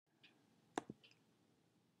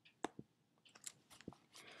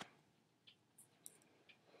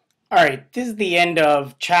All right, this is the end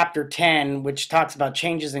of chapter 10, which talks about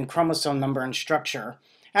changes in chromosome number and structure.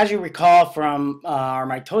 As you recall from our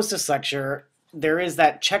mitosis lecture, there is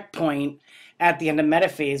that checkpoint at the end of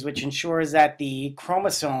metaphase, which ensures that the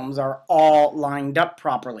chromosomes are all lined up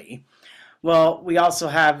properly. Well, we also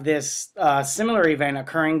have this similar event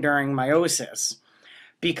occurring during meiosis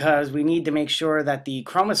because we need to make sure that the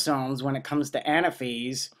chromosomes, when it comes to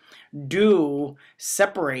anaphase, do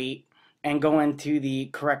separate and go into the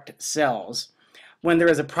correct cells. When there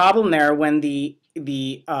is a problem there, when the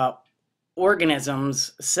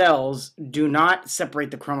organism's cells do not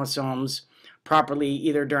separate the chromosomes properly,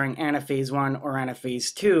 either during anaphase 1 or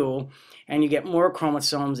anaphase 2, and you get more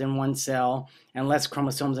chromosomes in one cell and less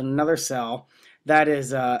chromosomes in another cell, that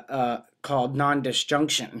is called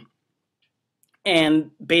non-disjunction.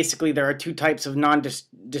 And basically, there are two types of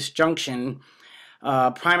non-disjunction.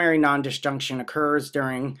 Primary non-disjunction occurs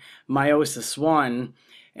during meiosis 1,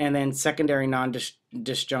 and then secondary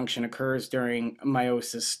non-disjunction occurs during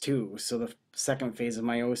meiosis 2, so the second phase of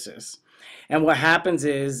meiosis. And what happens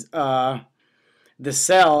is the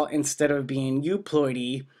cell, instead of being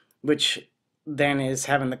euploidy, which then is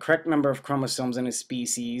having the correct number of chromosomes in a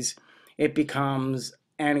species, it becomes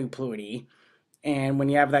aneuploidy. And when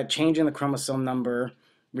you have that change in the chromosome number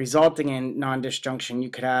resulting in non-disjunction, you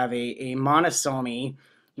could have a monosomy,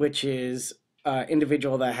 which is an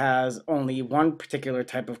individual that has only one particular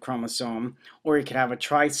type of chromosome, or you could have a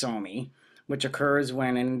trisomy, which occurs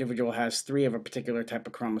when an individual has three of a particular type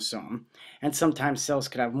of chromosome. And sometimes cells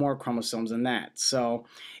could have more chromosomes than that. So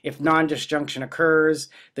if non-disjunction occurs,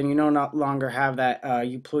 then you no longer have that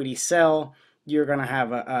euploidy cell. You're going to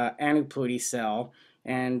have an aneuploidy cell.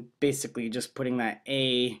 And basically just putting that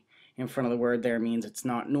A in front of the word there means it's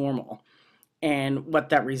not normal. And what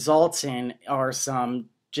that results in are some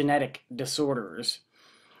genetic disorders.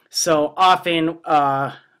 So often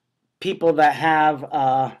people that have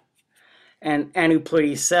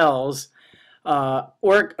aneuploidy cells,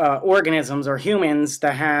 organisms or humans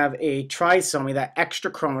that have a trisomy, that extra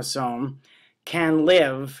chromosome, can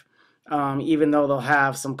live even though they'll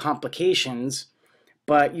have some complications.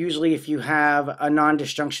 But usually if you have a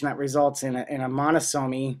non-disjunction that results in a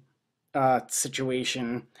monosomy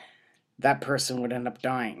situation, that person would end up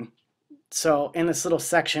dying. So in this little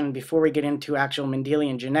section, before we get into actual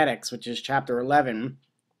Mendelian genetics, which is chapter 11,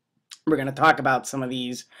 we're going to talk about some of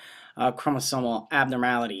these chromosomal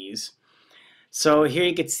abnormalities. So here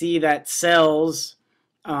you can see that cells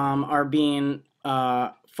are being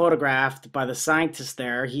photographed by the scientist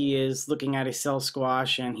there. He is looking at a cell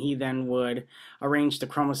squash, and he then would arrange the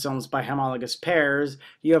chromosomes by homologous pairs.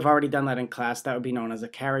 You have already done that in class. That would be known as a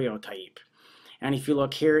karyotype. And if you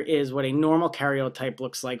look, here is what a normal karyotype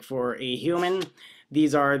looks like for a human.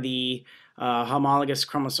 These are the homologous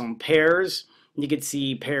chromosome pairs. You can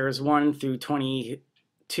see pairs 1 through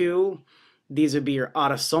 22. These would be your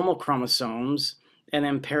autosomal chromosomes. And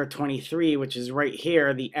then pair 23, which is right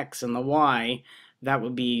here, the X and the Y, that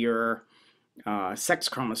would be your sex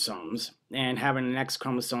chromosomes. And having an X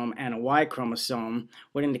chromosome and a Y chromosome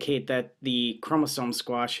would indicate that the chromosome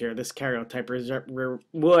squash here, this karyotype,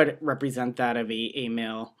 would represent that of a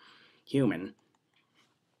male human.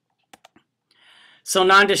 So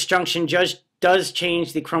non-disjunction does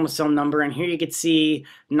change the chromosome number, and here you can see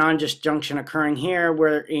non-disjunction occurring here,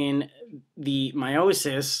 where in the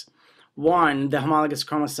meiosis 1, the homologous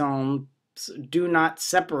chromosomes do not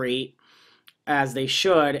separate as they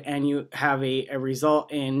should, and you have a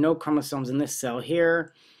result in no chromosomes in this cell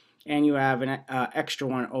here, and you have an extra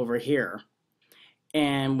one over here.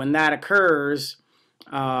 And when that occurs,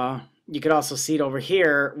 you could also see it over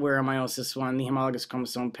here, where in meiosis 1, the homologous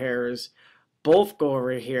chromosome pairs both go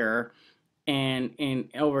over here, and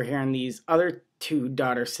over here in these other two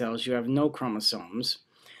daughter cells, you have no chromosomes.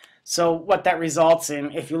 So what that results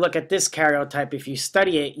in, if you look at this karyotype, if you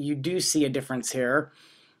study it, you do see a difference here.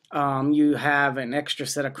 You have an extra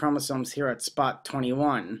set of chromosomes here at spot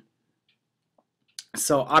 21.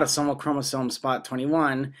 So autosomal chromosome spot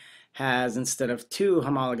 21 has, instead of 2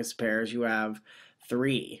 homologous pairs, you have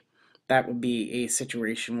 3. That would be a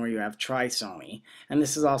situation where you have trisomy. And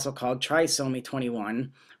this is also called trisomy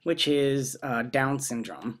 21, which is Down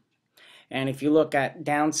syndrome. And if you look at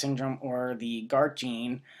Down syndrome, or the GART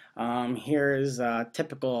gene, here's a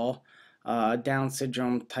typical Down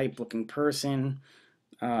syndrome type looking person.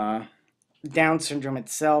 Down syndrome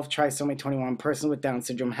itself, trisomy 21, person with Down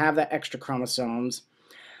syndrome have that extra chromosomes.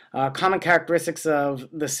 Common characteristics of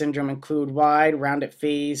the syndrome include wide, rounded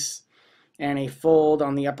face and a fold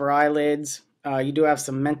on the upper eyelids. You do have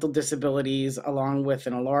some mental disabilities along with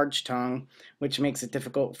an enlarged tongue, which makes it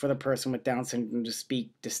difficult for the person with Down syndrome to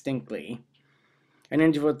speak distinctly. An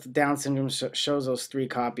individual with Down syndrome shows those 3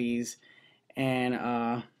 copies,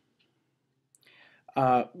 and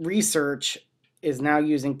research is now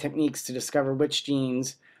using techniques to discover which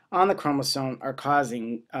genes on the chromosome are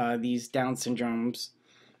causing these Down syndrome's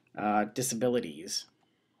disabilities.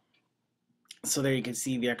 So there you can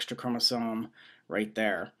see the extra chromosome right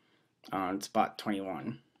there on spot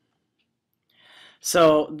 21.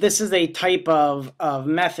 So this is a type of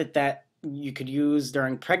method that you could use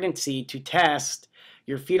during pregnancy to test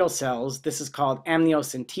your fetal cells. This is called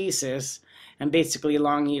amniocentesis, and basically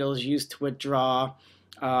long needles used to withdraw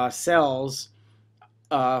cells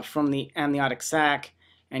from the amniotic sac,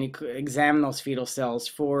 and you could examine those fetal cells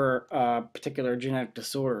for particular genetic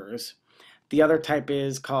disorders. The other type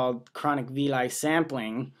is called chronic villi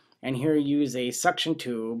sampling, and here you use a suction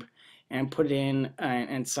tube and put it in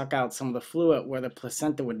and suck out some of the fluid where the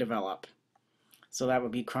placenta would develop. So that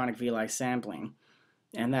would be chronic villi sampling.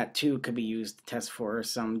 And that too could be used to test for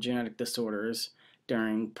some genetic disorders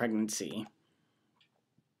during pregnancy.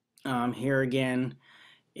 Here again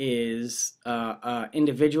is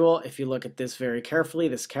individual. If you look at this very carefully,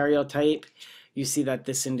 this karyotype, you see that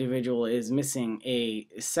this individual is missing a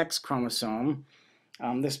sex chromosome.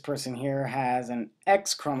 This person here has an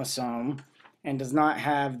X chromosome and does not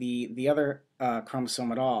have the other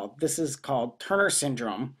chromosome at all. This is called Turner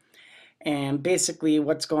syndrome. And basically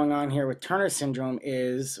what's going on here with Turner syndrome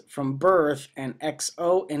is from birth, an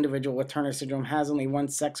XO individual with Turner syndrome has only one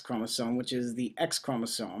sex chromosome, which is the X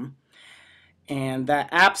chromosome. And that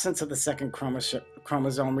absence of the second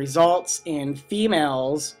chromosome results in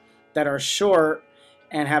females that are short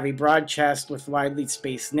and have a broad chest with widely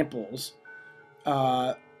spaced nipples.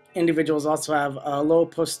 Individuals also have low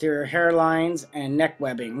posterior hairlines and neck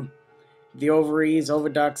webbing. The ovaries,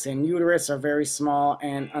 oviducts, and uterus are very small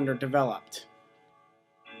and underdeveloped.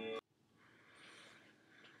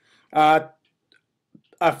 A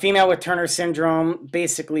female with Turner syndrome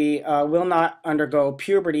basically will not undergo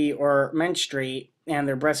puberty or menstruate, and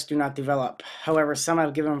their breasts do not develop. However, some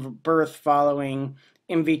have given birth following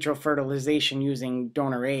in vitro fertilization using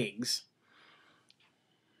donor eggs.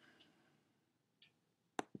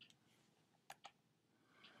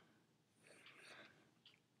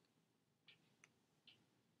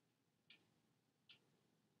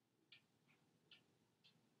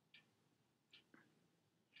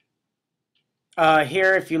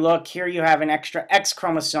 Here, if you look, here you have an extra X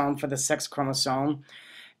chromosome for the sex chromosome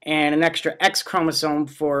and an extra X chromosome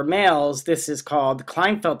for males. This is called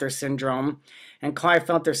Klinefelter syndrome, and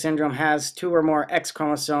Klinefelter syndrome has 2 or more X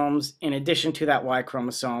chromosomes in addition to that Y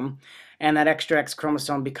chromosome, and that extra X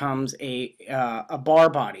chromosome becomes a bar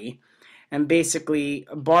body. And basically,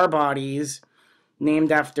 bar bodies,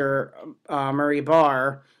 named after Murray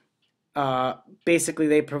Barr, basically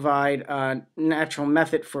they provide a natural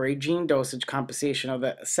method for a gene dosage compensation of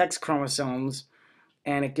the sex chromosomes,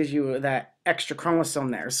 and it gives you that extra chromosome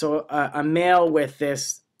there. So a male with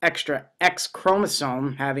this extra X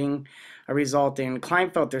chromosome having a result in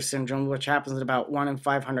Klinefelter syndrome, which happens in about 1 in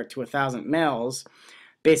 500 to 1,000 males,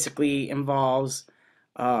 basically involves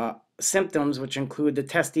symptoms which include the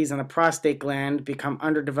testes and the prostate gland become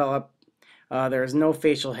underdeveloped, there is no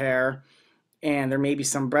facial hair, and there may be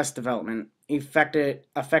some breast development.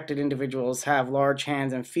 Affected individuals have large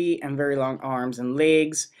hands and feet and very long arms and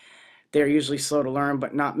legs. They're usually slow to learn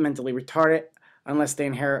but not mentally retarded unless they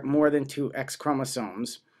inherit more than 2 X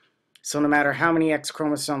chromosomes. So no matter how many X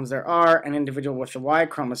chromosomes there are, an individual with a Y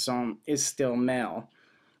chromosome is still male.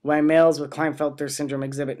 While males with Klinefelter syndrome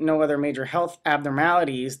exhibit no other major health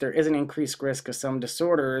abnormalities, there is an increased risk of some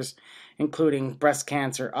disorders, including breast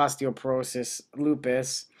cancer, osteoporosis,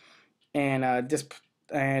 lupus, and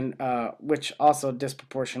which also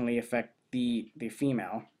disproportionately affect the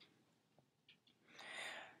female.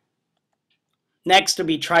 Next would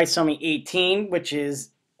be trisomy 18, which is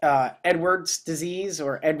Edwards disease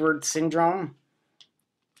or Edwards syndrome.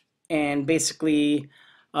 And basically,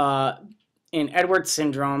 in Edwards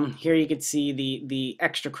syndrome, here you can see the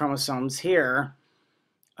extra chromosomes here.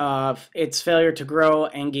 It's failure to grow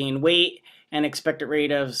and gain weight, and expected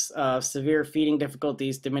rate of severe feeding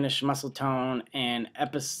difficulties, diminished muscle tone, and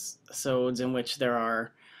episodes in which there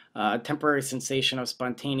are temporary sensation of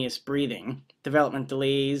spontaneous breathing, development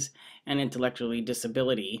delays, and intellectual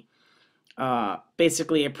disability.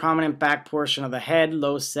 Basically, a prominent back portion of the head,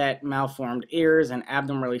 low set, malformed ears, an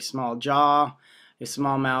abnormally small jaw, a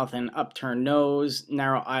small mouth and upturned nose,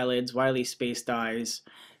 narrow eyelids, widely spaced eyes,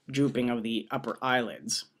 drooping of the upper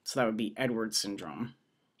eyelids. So that would be Edwards syndrome.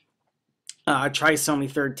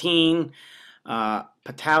 Trisomy 13,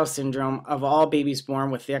 Patau syndrome, of all babies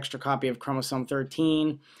born with the extra copy of chromosome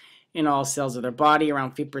 13, in all cells of their body.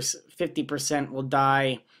 Around 50% will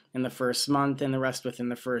die in the first month and the rest within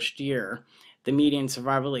the first year. The median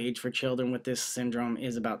survival age for children with this syndrome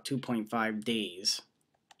is about 2.5 days.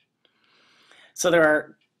 So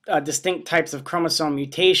there are distinct types of chromosome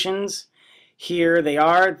mutations. Here they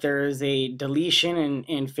are. There is a deletion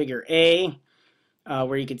in figure A,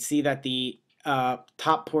 where you can see that the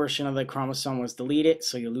top portion of the chromosome was deleted,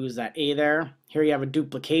 so you lose that A there. Here you have a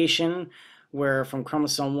duplication, where from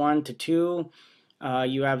chromosome 1 to 2,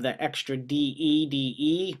 you have the extra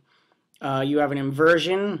DE. You have an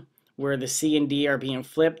inversion, where the C and D are being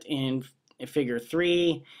flipped in figure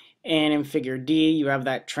 3, and in figure D, you have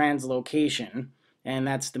that translocation, and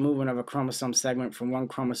that's the movement of a chromosome segment from one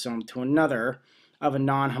chromosome to another of a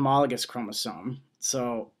non-homologous chromosome.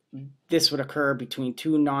 So this would occur between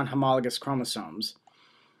two non-homologous chromosomes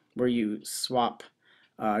where you swap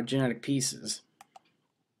genetic pieces.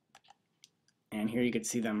 And here you could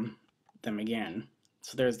see them again.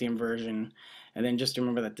 So there's the inversion. And then just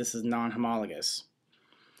remember that this is non-homologous.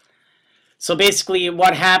 So basically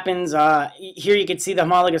what happens, here you can see the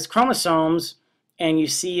homologous chromosomes, and you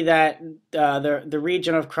see that the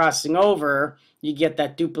region of crossing over, you get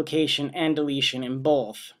that duplication and deletion in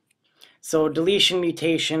both. So deletion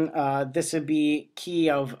mutation, this would be key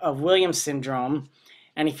of Williams syndrome.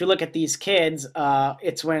 And if you look at these kids,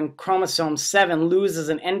 it's when chromosome 7 loses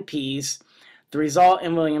an end piece. It results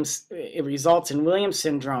in Williams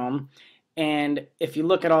syndrome. And if you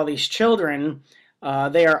look at all these children,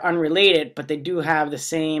 they are unrelated, but they do have the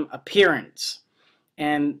same appearance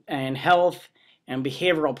and health and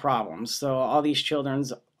behavioral problems. So all these children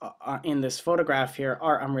in this photograph here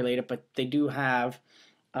are unrelated, but they do have,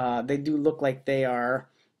 they do look like they are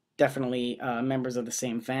definitely members of the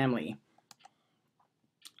same family.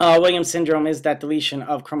 Williams syndrome is that deletion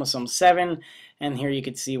of chromosome 7, and here you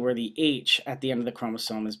can see where the H at the end of the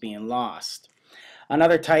chromosome is being lost.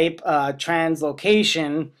 Another type,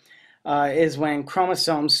 translocation, is when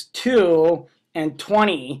chromosomes 2 and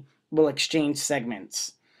 20 will exchange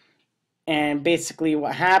segments. And basically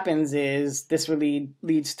what happens is this really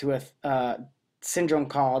leads to a syndrome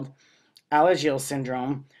called Alagille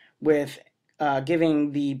syndrome, with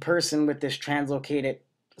giving the person with this translocated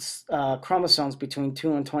chromosomes between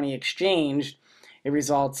 2 and 20 exchanged. It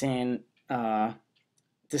results in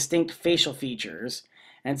distinct facial features,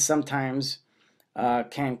 and sometimes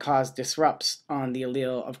can cause disrupts on the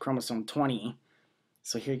allele of chromosome 20.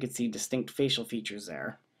 So here you can see distinct facial features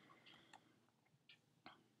there.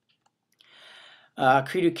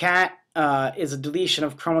 Cre-du-cat is a deletion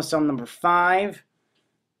of chromosome number 5.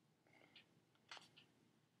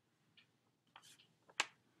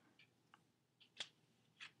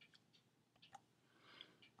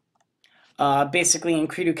 Basically, in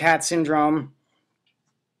Cre-du-cat syndrome,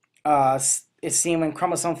 is seen when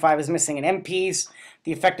chromosome 5 is missing an end piece.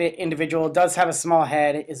 The affected individual does have a small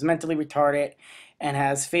head, is mentally retarded, and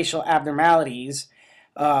has facial abnormalities.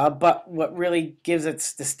 But what really gives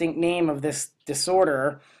its distinct name of this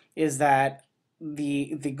disorder is that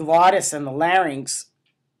the glottis and the larynx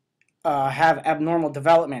have abnormal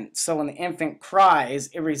development. So when the infant cries,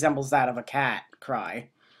 it resembles that of a cat cry.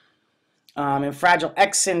 In Fragile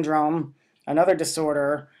X syndrome, another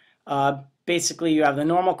disorder, basically you have the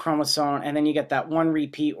normal chromosome and then you get that 1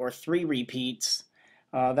 repeat or 3 repeats.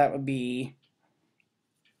 That would be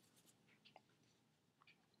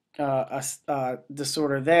a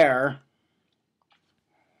disorder there.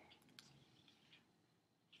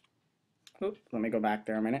 Oop, let me go back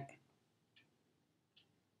there a minute.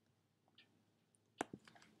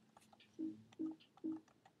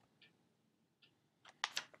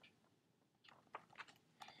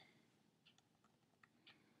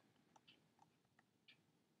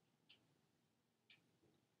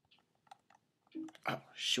 Oh,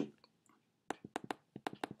 shoot.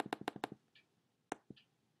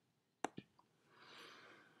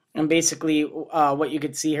 And basically, what you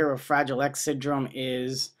could see here with Fragile X syndrome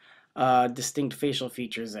is distinct facial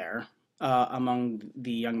features there among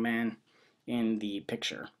the young man in the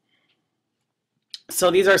picture.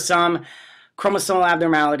 So these are some chromosomal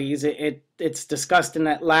abnormalities. It's discussed in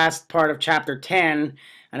that last part of chapter 10,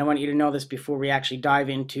 and I want you to know this before we actually dive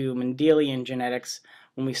into Mendelian genetics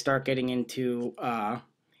when we start getting into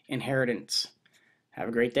inheritance. Have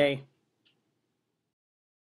a great day.